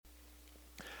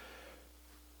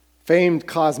Famed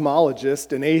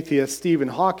cosmologist and atheist Stephen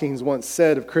Hawking once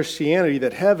said of Christianity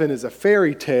that heaven is a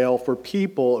fairy tale for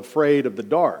people afraid of the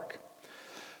dark.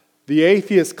 The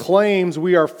atheist claims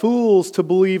we are fools to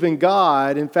believe in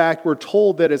God. In fact, we're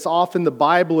told that it's often the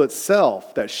Bible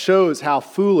itself that shows how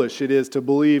foolish it is to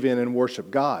believe in and worship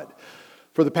God.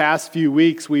 For the past few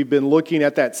weeks, we've been looking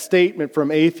at that statement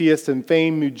from atheist and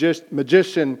famed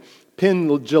magician Penn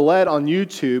Jillette on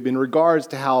YouTube in regards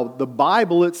to how the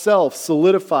Bible itself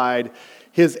solidified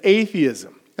his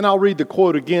atheism. And I'll read the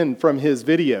quote again from his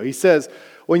video. He says,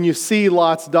 "When you see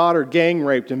Lot's daughter gang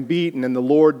raped and beaten and the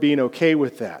Lord being okay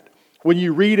with that, when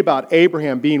you read about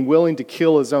Abraham being willing to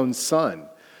kill his own son,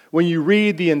 when you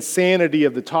read the insanity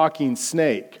of the talking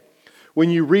snake, when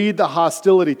you read the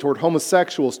hostility toward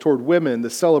homosexuals, toward women,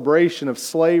 the celebration of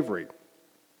slavery,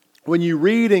 when you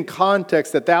read in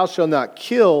context that thou shalt not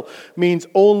kill means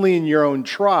only in your own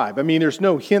tribe. I mean, there's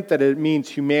no hint that it means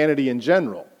humanity in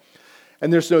general.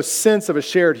 And there's no sense of a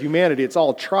shared humanity. It's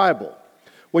all tribal.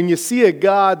 When you see a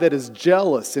God that is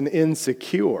jealous and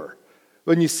insecure,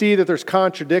 when you see that there's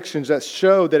contradictions that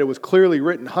show that it was clearly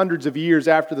written hundreds of years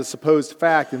after the supposed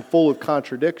fact and full of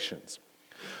contradictions.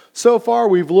 So far,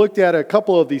 we've looked at a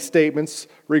couple of these statements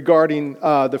regarding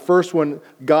the first one,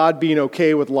 God being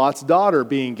okay with Lot's daughter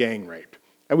being gang raped.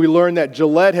 And we learned that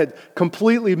Jillette had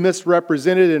completely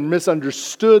misrepresented and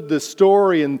misunderstood the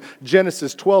story in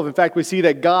Genesis 12. In fact, we see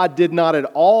that God did not at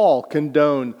all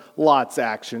condone Lot's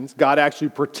actions. God actually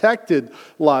protected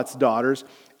Lot's daughters.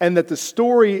 And that the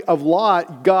story of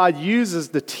Lot, God uses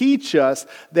to teach us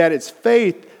that it's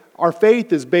faith. Our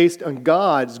faith is based on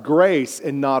God's grace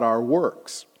and not our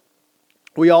works.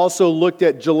 We also looked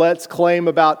at Gillette's claim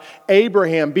about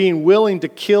Abraham being willing to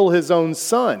kill his own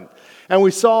son. And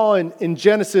we saw in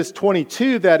Genesis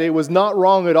 22 that it was not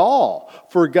wrong at all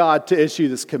for God to issue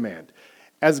this command.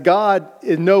 As God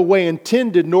in no way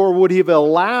intended, nor would he have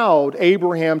allowed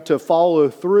Abraham to follow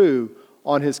through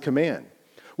on his command.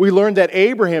 We learned that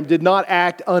Abraham did not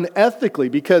act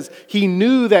unethically because he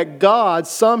knew that God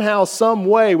somehow, some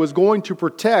way was going to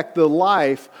protect the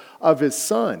life of his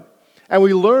son. And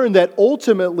we learned that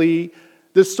ultimately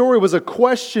this story was a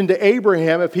question to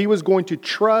Abraham if he was going to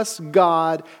trust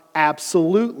God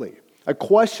absolutely. A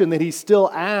question that he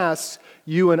still asks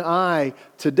you and I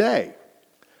today.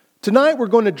 Tonight we're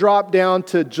going to drop down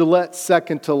to Gillette's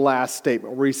second to last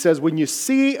statement where he says, when you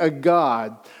see a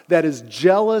God that is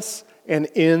jealous and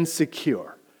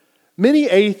insecure. Many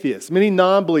atheists, many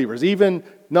non-believers, even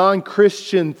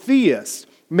non-Christian theists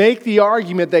make the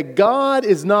argument that God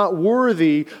is not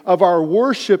worthy of our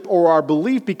worship or our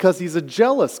belief because he's a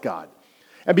jealous God.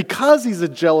 And because he's a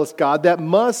jealous God, that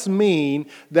must mean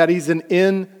that he's an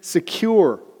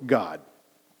insecure God.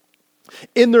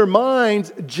 In their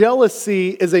minds,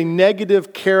 jealousy is a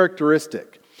negative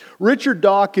characteristic. Richard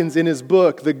Dawkins, in his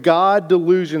book, The God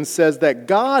Delusion, says that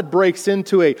God breaks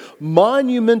into a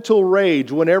monumental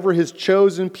rage whenever his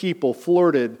chosen people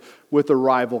flirted with a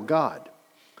rival God.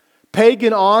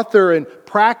 Pagan author and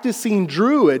practicing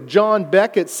Druid John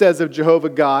Beckett says of Jehovah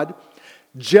God,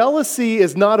 jealousy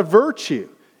is not a virtue.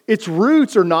 Its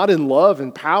roots are not in love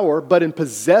and power, but in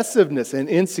possessiveness and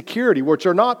insecurity, which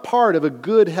are not part of a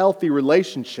good, healthy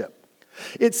relationship.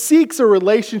 It seeks a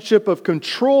relationship of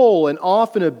control and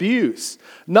often abuse,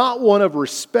 not one of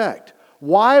respect.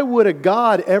 Why would a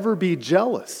God ever be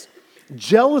jealous?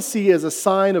 Jealousy is a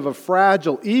sign of a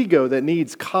fragile ego that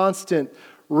needs constant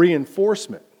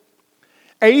reinforcement.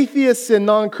 Atheists and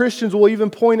non-Christians will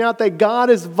even point out that God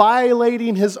is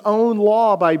violating his own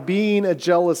law by being a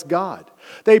jealous God.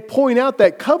 They point out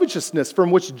that covetousness from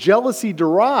which jealousy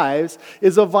derives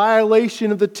is a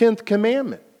violation of the 10th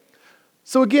commandment.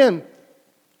 So again,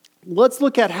 let's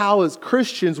look at how as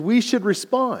Christians we should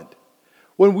respond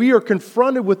when we are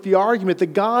confronted with the argument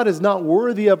that God is not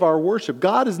worthy of our worship.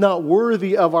 God is not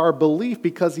worthy of our belief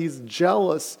because he's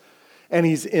jealous and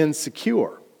he's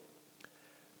insecure.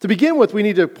 To begin with, we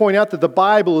need to point out that the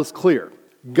Bible is clear.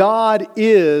 God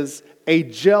is a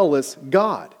jealous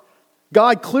God.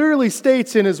 God clearly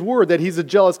states in his word that he's a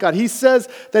jealous God. He says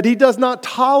that he does not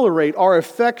tolerate our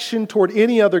affection toward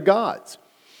any other gods.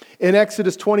 In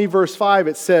Exodus 20, verse 5,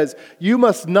 it says, "You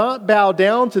must not bow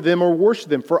down to them or worship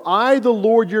them, for I, the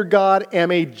Lord your God,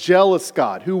 am a jealous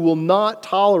God who will not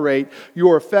tolerate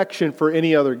your affection for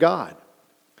any other God."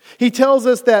 He tells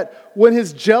us that when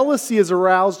his jealousy is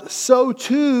aroused, so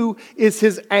too is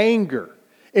his anger.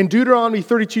 In Deuteronomy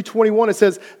 32:21, it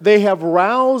says, "They have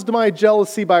roused my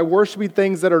jealousy by worshiping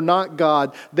things that are not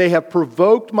God. They have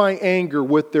provoked my anger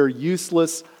with their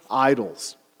useless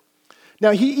idols."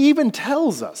 Now, he even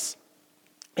tells us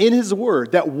in his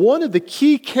word that one of the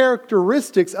key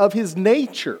characteristics of his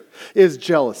nature is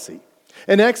jealousy.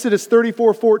 In Exodus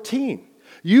 34:14,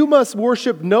 you must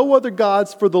worship no other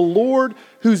gods, for the Lord,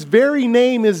 whose very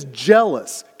name is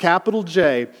jealous, capital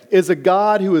J, is a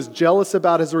God who is jealous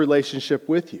about his relationship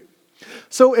with you.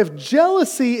 So if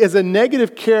jealousy is a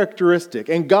negative characteristic,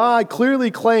 and God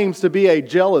clearly claims to be a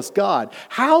jealous God,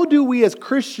 how do we as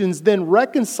Christians then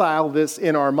reconcile this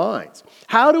in our minds?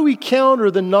 How do we counter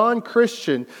the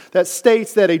non-Christian that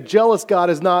states that a jealous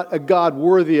God is not a God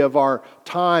worthy of our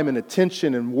time and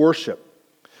attention and worship?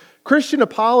 Christian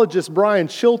apologist Brian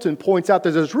Chilton points out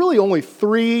that there's really only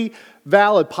three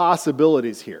valid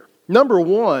possibilities here. Number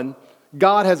one,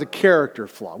 God has a character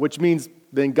flaw, which means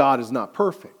then God is not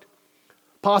perfect.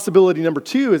 Possibility number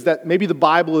two is that maybe the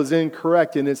Bible is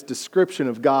incorrect in its description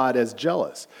of God as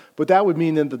jealous. But that would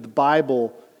mean then that the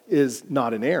Bible is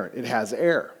not inerrant. It has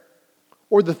error.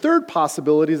 Or the third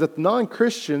possibility is that the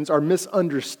non-Christians are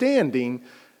misunderstanding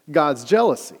God's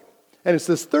jealousy. And it's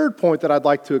this third point that I'd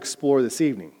like to explore this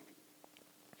evening.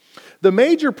 The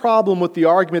major problem with the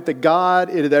argument that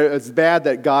it's bad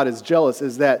that God is jealous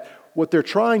is that what they're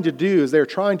trying to do is they're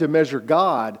trying to measure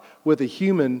God with a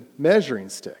human measuring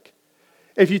stick.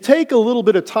 If you take a little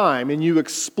bit of time and you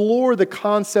explore the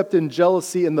concept in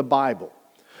jealousy in the Bible,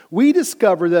 we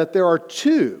discover that there are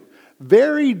two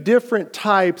very different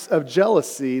types of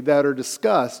jealousy that are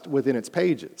discussed within its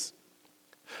pages.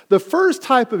 The first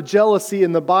type of jealousy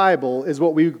in the Bible is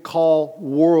what we call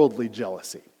worldly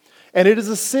jealousy, and it is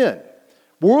a sin.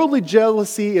 Worldly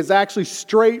jealousy is actually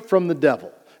straight from the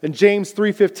devil. In James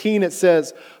 3:15 it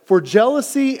says, "For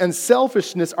jealousy and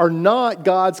selfishness are not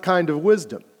God's kind of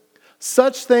wisdom.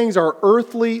 Such things are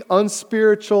earthly,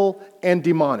 unspiritual, and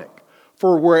demonic.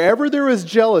 For wherever there is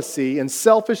jealousy and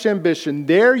selfish ambition,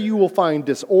 there you will find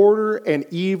disorder and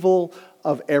evil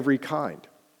of every kind."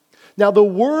 Now, the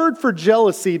word for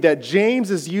jealousy that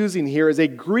James is using here is a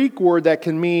Greek word that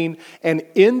can mean an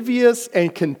envious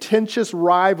and contentious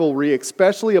rivalry,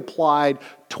 especially applied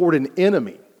toward an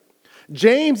enemy.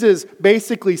 James is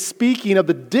basically speaking of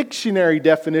the dictionary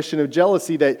definition of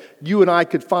jealousy that you and I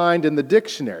could find in the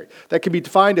dictionary. That can be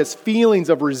defined as feelings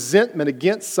of resentment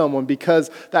against someone because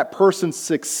that person's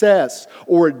success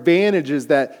or advantages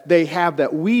that they have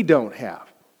that we don't have.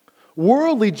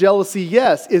 Worldly jealousy,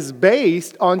 yes, is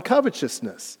based on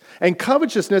covetousness. And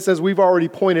covetousness, as we've already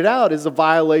pointed out, is a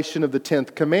violation of the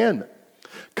 10th commandment.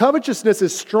 Covetousness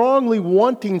is strongly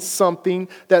wanting something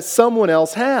that someone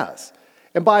else has.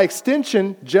 And by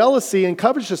extension, jealousy and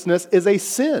covetousness is a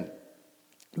sin.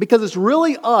 Because it's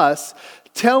really us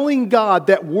telling God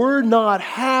that we're not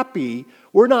happy,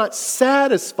 we're not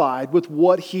satisfied with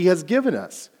what He has given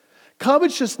us.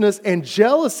 Covetousness and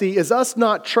jealousy is us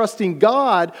not trusting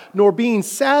God nor being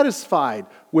satisfied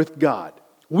with God.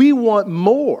 We want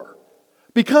more.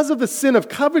 Because of the sin of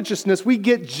covetousness, we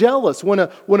get jealous when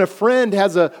a friend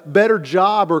has a better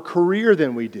job or career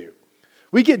than we do.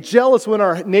 We get jealous when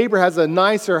our neighbor has a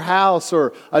nicer house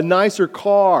or a nicer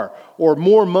car or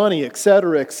more money,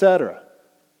 etc., etc.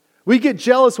 We get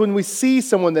jealous when we see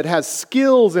someone that has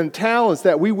skills and talents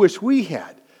that we wish we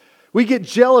had. We get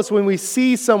jealous when we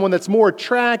see someone that's more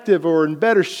attractive or in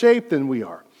better shape than we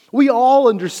are. We all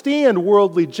understand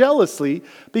worldly jealousy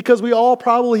because we all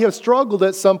probably have struggled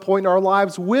at some point in our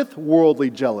lives with worldly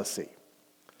jealousy.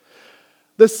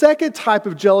 The second type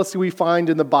of jealousy we find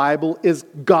in the Bible is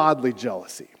godly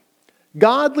jealousy.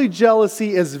 Godly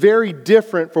jealousy is very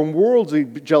different from worldly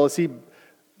jealousy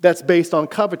that's based on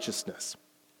covetousness.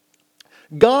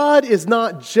 God is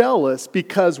not jealous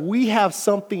because we have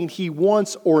something He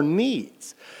wants or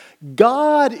needs.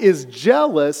 God is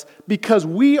jealous because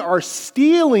we are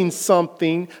stealing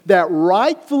something that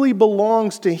rightfully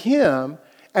belongs to Him,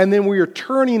 and then we are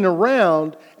turning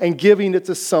around and giving it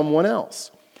to someone else.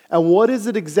 And what is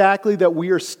it exactly that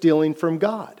we are stealing from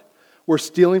God? We're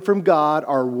stealing from God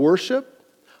our worship,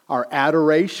 our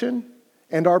adoration,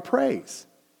 and our praise.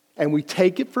 And we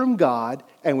take it from God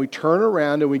and we turn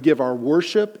around and we give our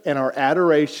worship and our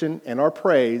adoration and our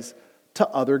praise to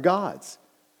other gods.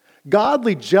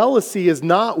 Godly jealousy is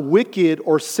not wicked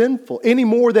or sinful, any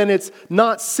more than it's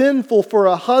not sinful for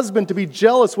a husband to be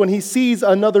jealous when he sees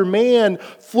another man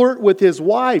flirt with his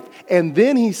wife and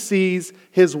then he sees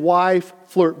his wife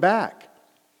flirt back.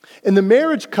 In the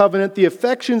marriage covenant, the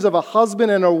affections of a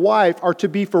husband and a wife are to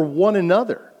be for one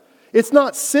another. It's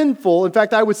not sinful. In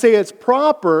fact, I would say it's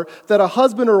proper that a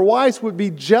husband or wife would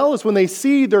be jealous when they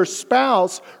see their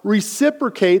spouse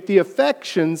reciprocate the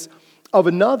affections of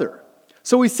another.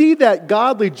 So we see that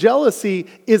godly jealousy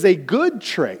is a good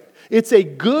trait. It's a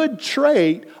good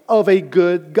trait of a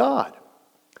good God.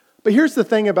 But here's the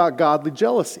thing about godly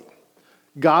jealousy.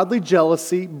 Godly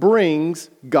jealousy brings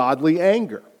godly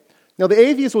anger. Now, the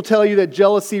atheist will tell you that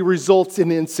jealousy results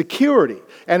in insecurity,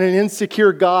 and an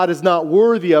insecure God is not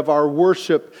worthy of our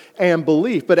worship and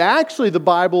belief. But actually, the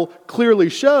Bible clearly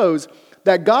shows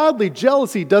that godly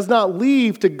jealousy does not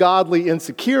lead to godly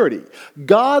insecurity.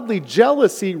 Godly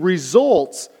jealousy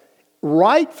results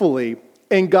rightfully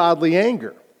in godly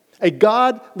anger, a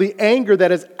godly anger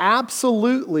that is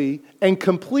absolutely and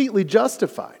completely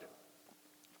justified.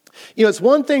 You know, it's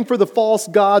one thing for the false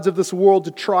gods of this world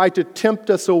to try to tempt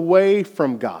us away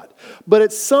from God. But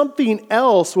it's something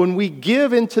else when we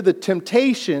give into the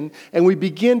temptation and we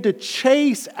begin to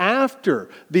chase after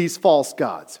these false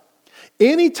gods.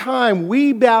 Anytime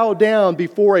we bow down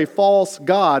before a false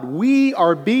god, we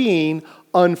are being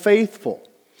unfaithful.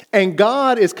 And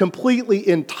God is completely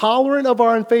intolerant of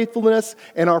our unfaithfulness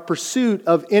and our pursuit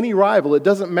of any rival. It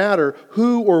doesn't matter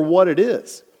who or what it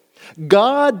is.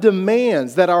 God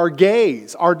demands that our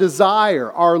gaze, our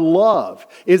desire, our love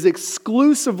is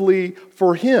exclusively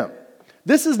for Him.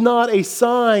 This is not a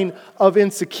sign of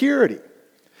insecurity.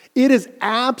 It is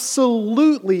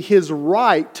absolutely His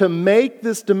right to make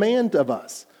this demand of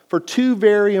us for two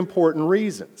very important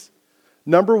reasons.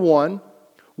 Number one,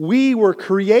 we were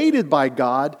created by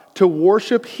God to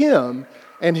worship Him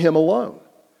and Him alone.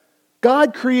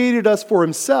 God created us for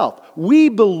Himself. We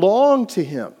belong to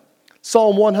Him.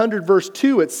 Psalm 100 verse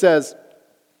 2, it says,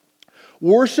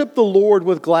 "Worship the Lord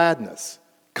with gladness.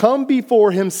 Come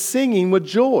before Him singing with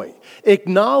joy.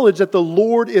 Acknowledge that the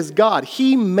Lord is God.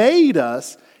 He made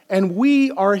us and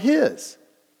we are His."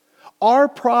 Our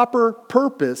proper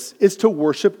purpose is to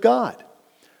worship God.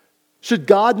 Should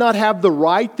God not have the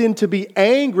right then to be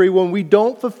angry when we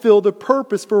don't fulfill the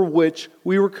purpose for which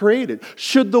we were created?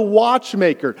 Should the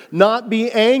watchmaker not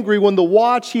be angry when the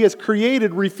watch he has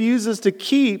created refuses to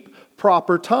keep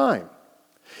proper time?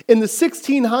 In the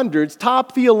 1600s,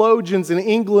 top theologians in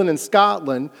England and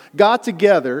Scotland got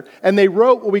together and they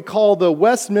wrote what we call the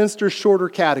Westminster Shorter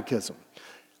Catechism.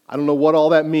 I don't know what all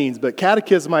that means, but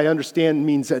catechism, I understand,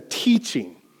 means a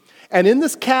teaching. And in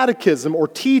this catechism or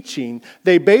teaching,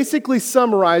 they basically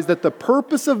summarize that the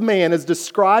purpose of man is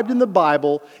described in the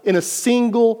Bible in a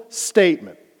single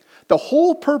statement. The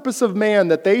whole purpose of man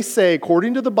that they say,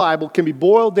 according to the Bible, can be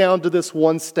boiled down to this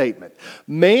one statement.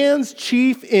 Man's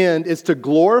chief end is to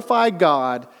glorify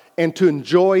God and to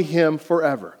enjoy Him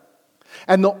forever.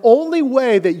 And the only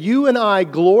way that you and I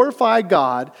glorify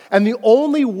God and the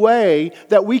only way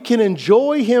that we can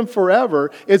enjoy Him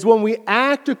forever is when we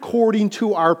act according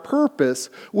to our purpose,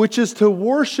 which is to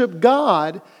worship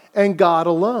God and God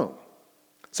alone.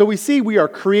 So we see we are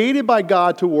created by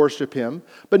God to worship Him.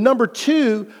 But number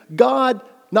two, God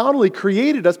not only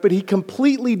created us, but He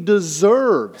completely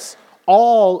deserves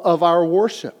all of our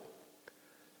worship.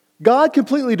 God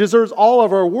completely deserves all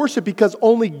of our worship because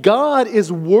only God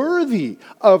is worthy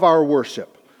of our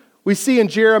worship. We see in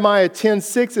Jeremiah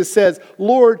 10:6 it says,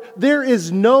 "Lord, there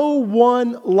is no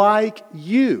one like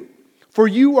you, for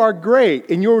you are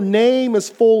great and your name is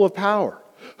full of power.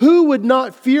 Who would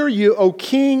not fear you, O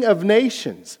King of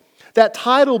nations? That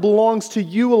title belongs to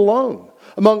you alone.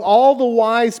 Among all the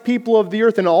wise people of the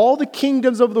earth and all the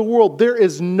kingdoms of the world, there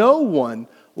is no one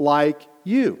like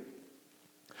you."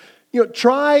 You know,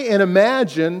 try and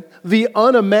imagine the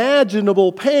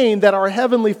unimaginable pain that our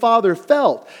Heavenly Father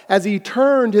felt as He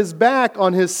turned His back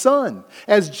on His Son,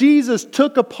 as Jesus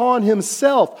took upon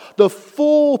Himself the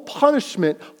full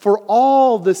punishment for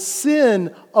all the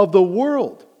sin of the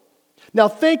world. Now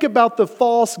think about the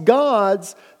false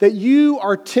gods that you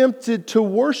are tempted to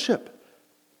worship.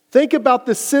 Think about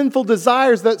the sinful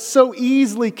desires that so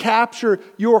easily capture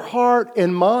your heart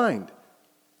and mind.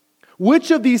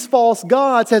 Which of these false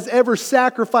gods has ever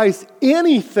sacrificed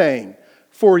anything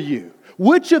for you?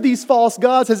 Which of these false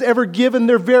gods has ever given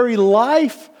their very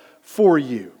life for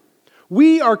you?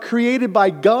 We are created by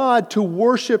God to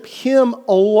worship Him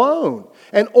alone,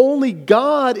 and only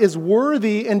God is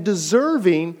worthy and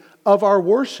deserving of our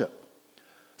worship.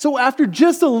 So after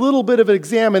just a little bit of an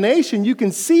examination, you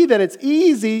can see that it's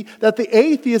easy that the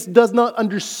atheist does not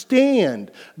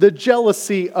understand the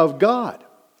jealousy of God.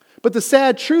 But the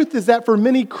sad truth is that for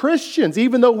many Christians,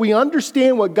 even though we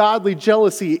understand what godly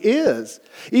jealousy is,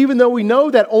 even though we know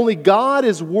that only God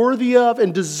is worthy of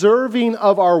and deserving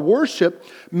of our worship,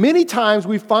 many times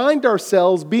we find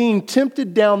ourselves being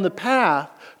tempted down the path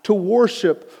to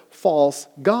worship false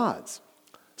gods.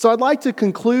 So I'd like to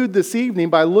conclude this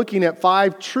evening by looking at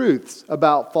 5 truths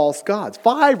about false gods.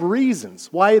 5 reasons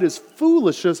why it is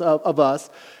foolish of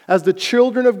us as the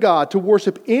children of God to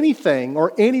worship anything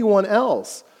or anyone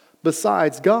else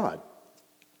besides God.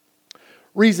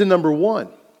 Reason number 1.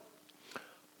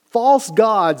 False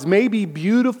gods may be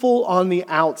beautiful on the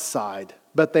outside,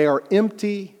 but they are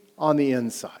empty on the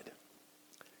inside.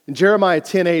 In Jeremiah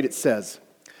 10:8 it says,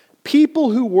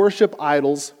 people who worship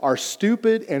idols are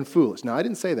stupid and foolish. Now, I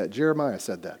didn't say that. Jeremiah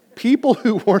said that. People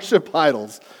who worship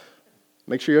idols,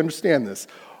 make sure you understand this,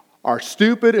 are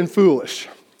stupid and foolish.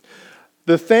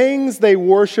 The things they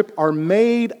worship are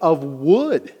made of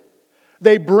wood.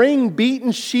 They bring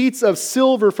beaten sheets of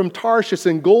silver from Tarshish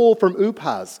and gold from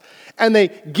Uphaz. And they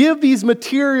give these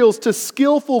materials to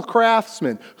skillful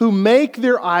craftsmen who make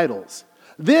their idols.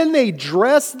 Then they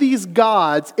dress these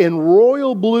gods in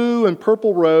royal blue and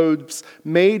purple robes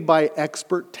made by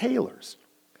expert tailors.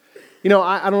 You know,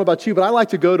 I don't know about you, but I like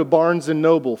to go to Barnes &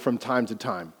 Noble from time to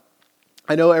time.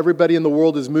 I know everybody in the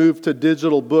world has moved to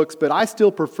digital books, but I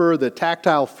still prefer the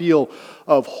tactile feel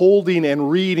of holding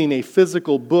and reading a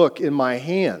physical book in my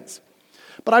hands.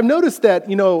 But I've noticed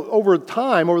that, over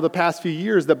time, over the past few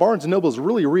years, that Barnes & Noble has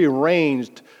really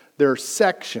rearranged their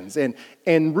sections.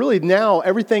 And really now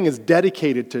everything is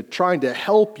dedicated to trying to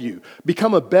help you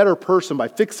become a better person by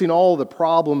fixing all the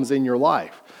problems in your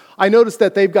life. I noticed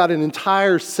that they've got an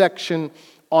entire section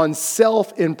on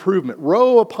self-improvement,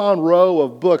 row upon row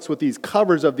of books with these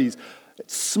covers of these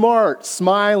smart,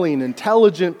 smiling,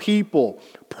 intelligent people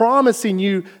promising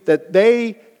you that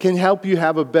they can help you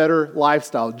have a better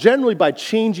lifestyle, generally by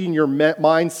changing your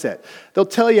mindset. They'll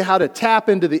tell you how to tap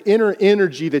into the inner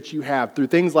energy that you have through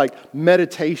things like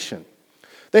meditation.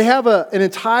 They have an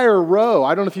entire row,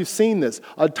 I don't know if you've seen this,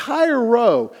 an entire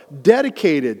row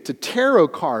dedicated to tarot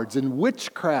cards and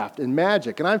witchcraft and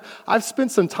magic. And I've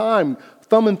spent some time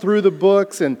thumbing through the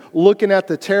books and looking at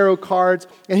the tarot cards.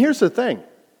 And here's the thing.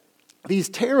 These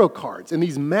tarot cards and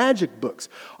these magic books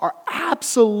are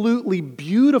absolutely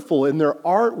beautiful in their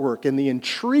artwork and the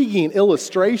intriguing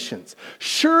illustrations.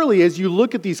 Surely, as you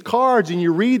look at these cards and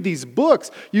you read these books,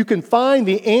 you can find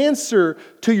the answer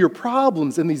to your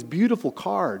problems in these beautiful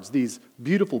cards, these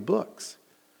beautiful books.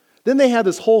 Then they have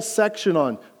this whole section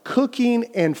on cooking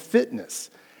and fitness.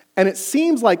 And it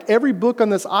seems like every book on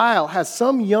this aisle has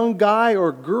some young guy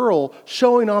or girl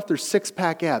showing off their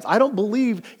six-pack abs. I don't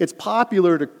believe it's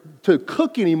popular to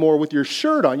cook anymore with your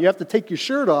shirt on. You have to take your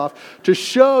shirt off to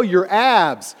show your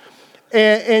abs.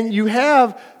 And you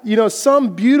have,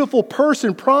 some beautiful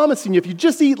person promising you, if you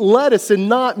just eat lettuce and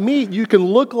not meat, you can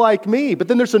look like me. But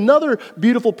then there's another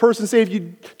beautiful person saying, if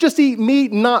you just eat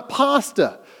meat and not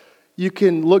pasta, you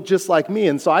can look just like me.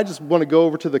 And so I just want to go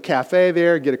over to the cafe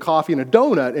there, get a coffee and a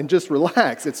donut, and just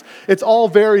relax. It's all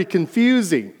very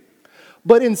confusing.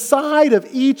 But inside of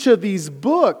each of these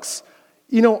books,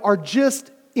 are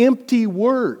just empty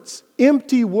words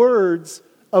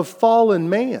of fallen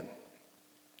man.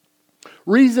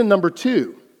 Reason number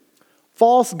 2,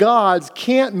 false gods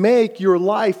can't make your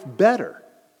life better.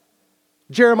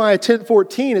 Jeremiah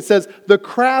 10:14, it says, the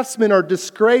craftsmen are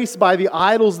disgraced by the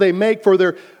idols they make, for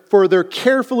their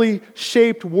carefully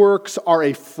shaped works are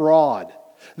a fraud.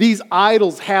 These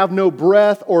idols have no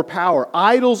breath or power.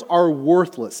 Idols are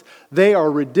worthless. They are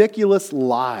ridiculous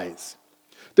lies.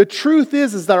 The truth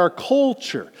is that our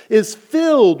culture is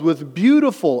filled with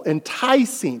beautiful,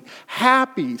 enticing,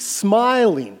 happy,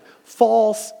 smiling,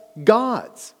 false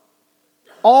gods,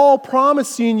 all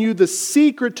promising you the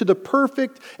secret to the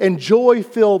perfect and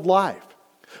joy-filled life.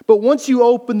 But once you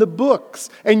open the books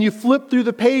and you flip through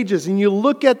the pages and you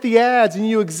look at the ads and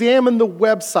you examine the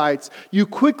websites, you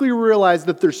quickly realize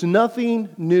that there's nothing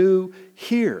new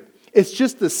here. It's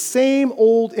just the same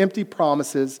old empty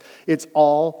promises. It's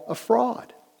all a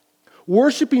fraud.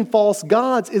 Worshipping false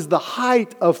gods is the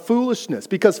height of foolishness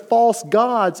because false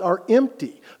gods are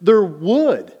empty. They're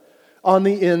wood on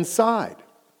the inside.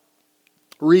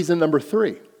 Reason number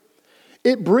 3,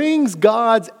 it brings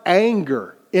God's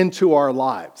anger into our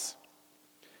lives.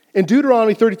 In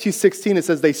Deuteronomy 32:16, it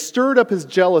says, they stirred up his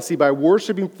jealousy by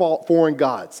worshiping foreign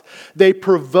gods. They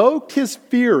provoked his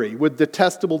fury with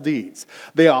detestable deeds.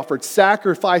 They offered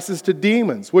sacrifices to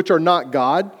demons, which are not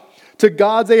God, to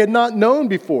gods they had not known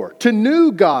before, to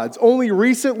new gods only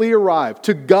recently arrived,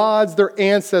 to gods their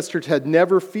ancestors had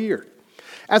never feared.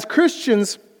 As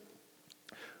Christians,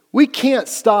 we can't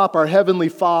stop our Heavenly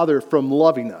Father from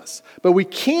loving us, but we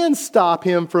can stop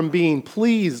Him from being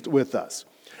pleased with us.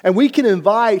 And we can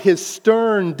invite His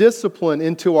stern discipline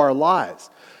into our lives.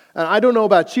 And I don't know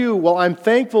about you, while I'm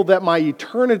thankful that my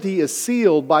eternity is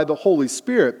sealed by the Holy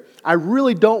Spirit, I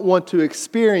really don't want to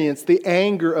experience the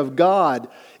anger of God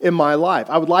in my life.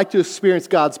 I would like to experience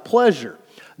God's pleasure,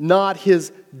 not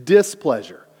His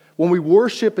displeasure. When we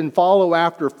worship and follow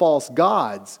after false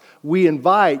gods, we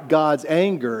invite God's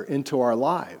anger into our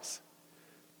lives.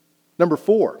 Number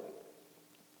 4,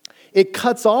 it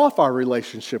cuts off our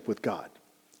relationship with God.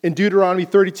 In Deuteronomy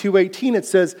 32:18, it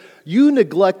says, "You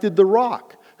neglected the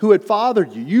rock who had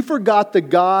fathered you. You forgot the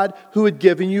God who had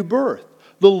given you birth.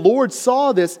 The Lord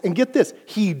saw this," and get this,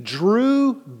 He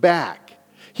drew back.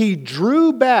 He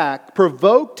drew back,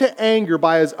 provoked to anger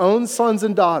by His own sons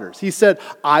and daughters. He said,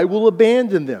 "I will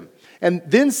abandon them, and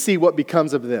then see what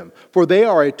becomes of them. For they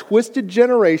are a twisted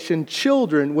generation,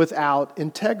 children without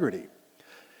integrity."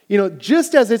 You know,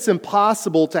 just as it's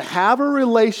impossible to have a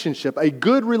relationship, a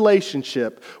good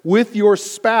relationship with your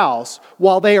spouse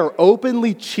while they are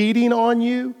openly cheating on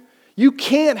you, you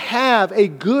can't have a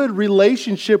good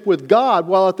relationship with God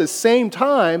while at the same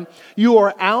time you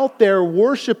are out there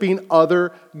worshiping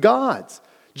other gods.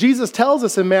 Jesus tells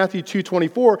us in Matthew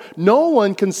 2:24, "No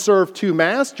one can serve two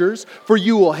masters, for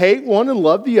you will hate one and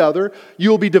love the other.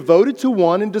 You will be devoted to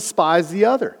one and despise the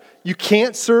other." You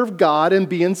can't serve God and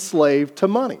be enslaved to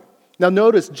money. Now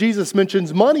notice, Jesus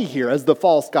mentions money here as the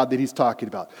false god that He's talking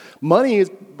about. Money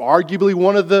is arguably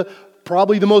one of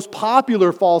probably the most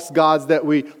popular false gods that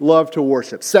we love to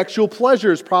worship. Sexual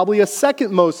pleasure is probably a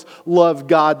second most loved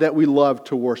god that we love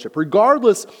to worship.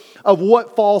 Regardless of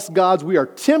what false gods we are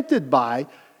tempted by,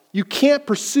 you can't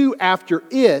pursue after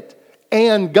it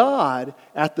and God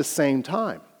at the same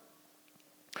time.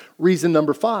 Reason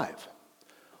number 5.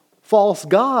 False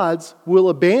gods will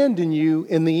abandon you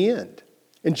in the end.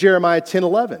 In Jeremiah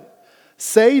 10:11,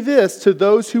 "Say this to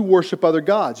those who worship other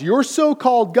gods. Your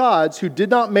so-called gods who did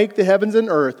not make the heavens and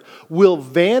earth will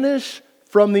vanish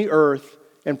from the earth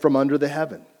and from under the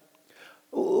heaven."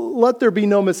 Let there be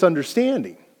no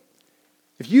misunderstanding.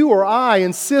 If you or I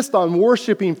insist on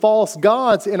worshiping false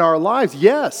gods in our lives,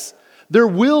 yes, there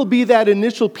will be that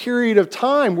initial period of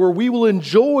time where we will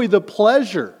enjoy the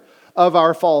pleasure of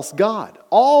our false god.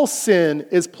 All sin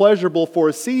is pleasurable for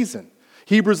a season.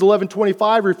 Hebrews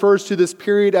 11:25 refers to this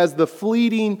period as the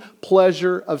fleeting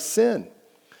pleasure of sin.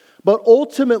 But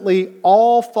ultimately,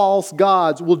 all false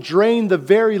gods will drain the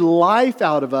very life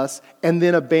out of us and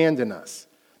then abandon us.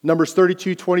 Numbers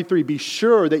 32:23, "Be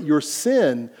sure that your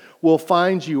sin will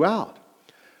find you out."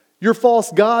 Your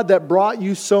false god that brought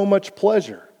you so much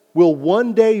pleasure will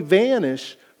one day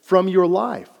vanish from your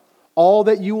life. All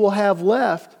that you will have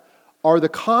left are the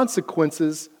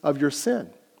consequences of your sin.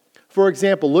 For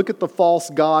example, look at the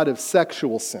false god of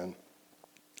sexual sin.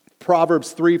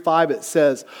 Proverbs 3:5, it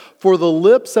says, "For the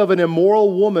lips of an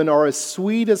immoral woman are as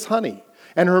sweet as honey,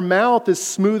 and her mouth is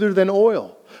smoother than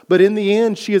oil. But in the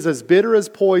end, she is as bitter as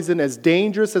poison, as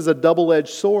dangerous as a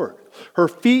double-edged sword. Her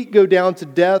feet go down to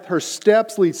death, her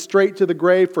steps lead straight to the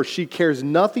grave, for she cares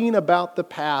nothing about the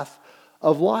path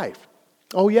of life."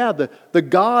 Oh yeah, the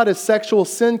god of sexual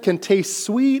sin can taste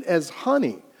sweet as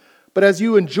honey. But as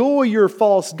you enjoy your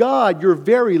false god, your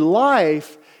very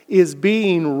life is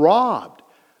being robbed.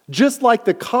 Just like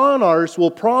the con artists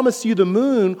will promise you the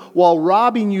moon while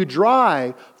robbing you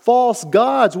dry, false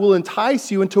gods will entice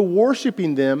you into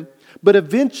worshiping them, but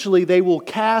eventually they will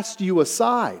cast you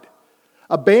aside,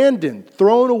 abandoned,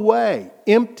 thrown away,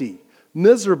 empty,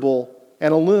 miserable,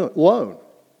 and alone.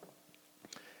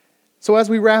 So as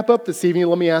we wrap up this evening,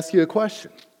 let me ask you a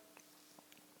question.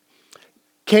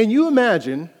 Can you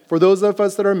imagine, for those of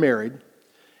us that are married,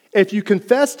 if you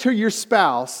confess to your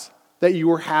spouse that you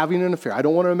were having an affair? I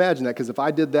don't want to imagine that, because if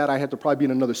I did that, I'd have to probably be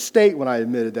in another state when I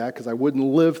admitted that, because I wouldn't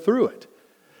live through it.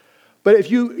 But if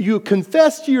you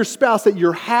confess to your spouse that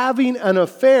you're having an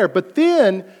affair, but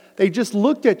then they just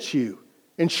looked at you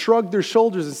and shrugged their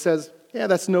shoulders and says, "Yeah,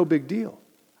 that's no big deal."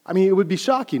 I mean, it would be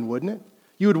shocking, wouldn't it?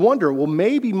 You would wonder, well,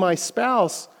 maybe my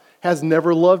spouse has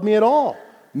never loved me at all.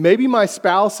 Maybe my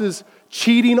spouse is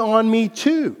cheating on me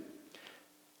too.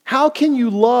 How can you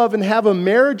love and have a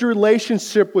marriage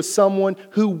relationship with someone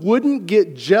who wouldn't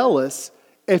get jealous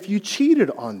if you cheated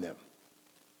on them?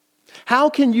 How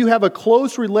can you have a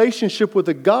close relationship with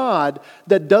a God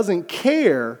that doesn't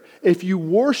care if you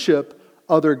worship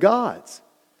other gods?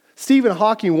 Stephen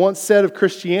Hawking once said of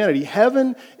Christianity,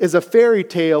 "Heaven is a fairy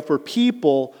tale for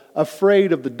people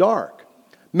afraid of the dark."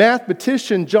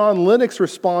 Mathematician John Lennox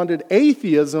responded,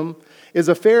 "Atheism is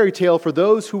a fairy tale for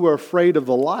those who are afraid of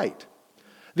the light."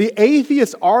 The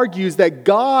atheist argues that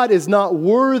God is not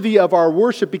worthy of our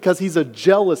worship because He's a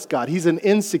jealous God. He's an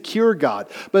insecure God.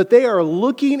 But they are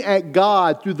looking at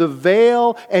God through the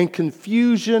veil and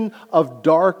confusion of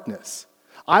darkness.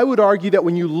 I would argue that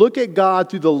when you look at God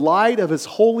through the light of His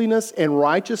holiness and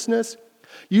righteousness,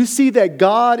 you see that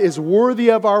God is worthy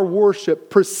of our worship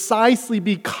precisely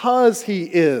because He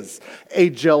is a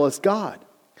jealous God.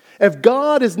 If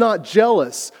God is not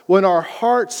jealous when our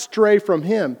hearts stray from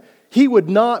Him, He would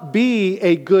not be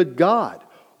a good God.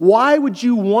 Why would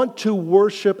you want to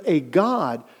worship a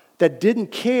God that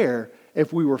didn't care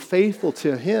if we were faithful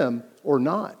to Him or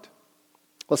not.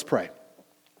 Let's pray.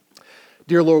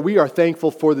 Dear Lord, we are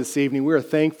thankful for this evening. We are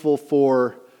thankful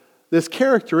for this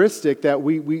characteristic that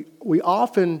we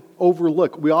often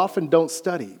overlook. We often don't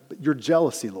study, but your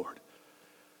jealousy, Lord.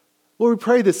 Lord, we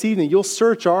pray this evening you'll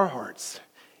search our hearts.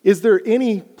 Is there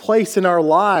any place in our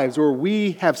lives where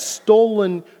we have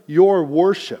stolen your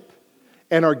worship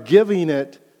and are giving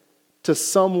it to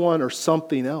someone or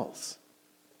something else?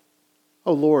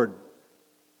 Oh Lord,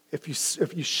 if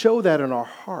you show that in our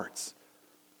hearts,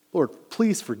 Lord,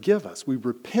 please forgive us. We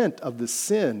repent of the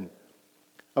sin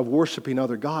of worshiping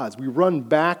other gods. We run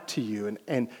back to you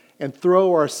and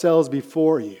throw ourselves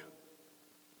before you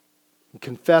and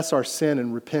confess our sin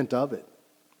and repent of it.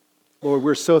 Lord,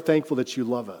 we're so thankful that you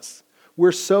love us.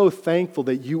 We're so thankful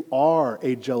that you are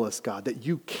a jealous God, that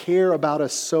you care about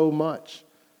us so much.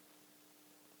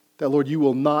 That, Lord, you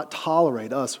will not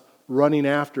tolerate us running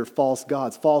after false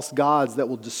gods that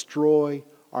will destroy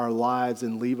our lives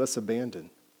and leave us abandoned.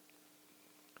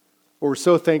 Lord, we're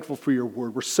so thankful for your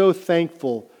word. We're so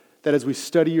thankful that as we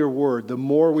study your word, the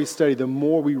more we study, the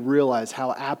more we realize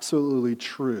how absolutely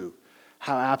true,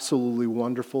 how absolutely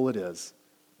wonderful it is.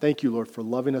 Thank you, Lord, for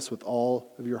loving us with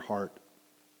all of your heart.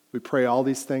 We pray all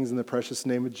these things in the precious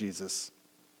name of Jesus.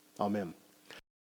 Amen.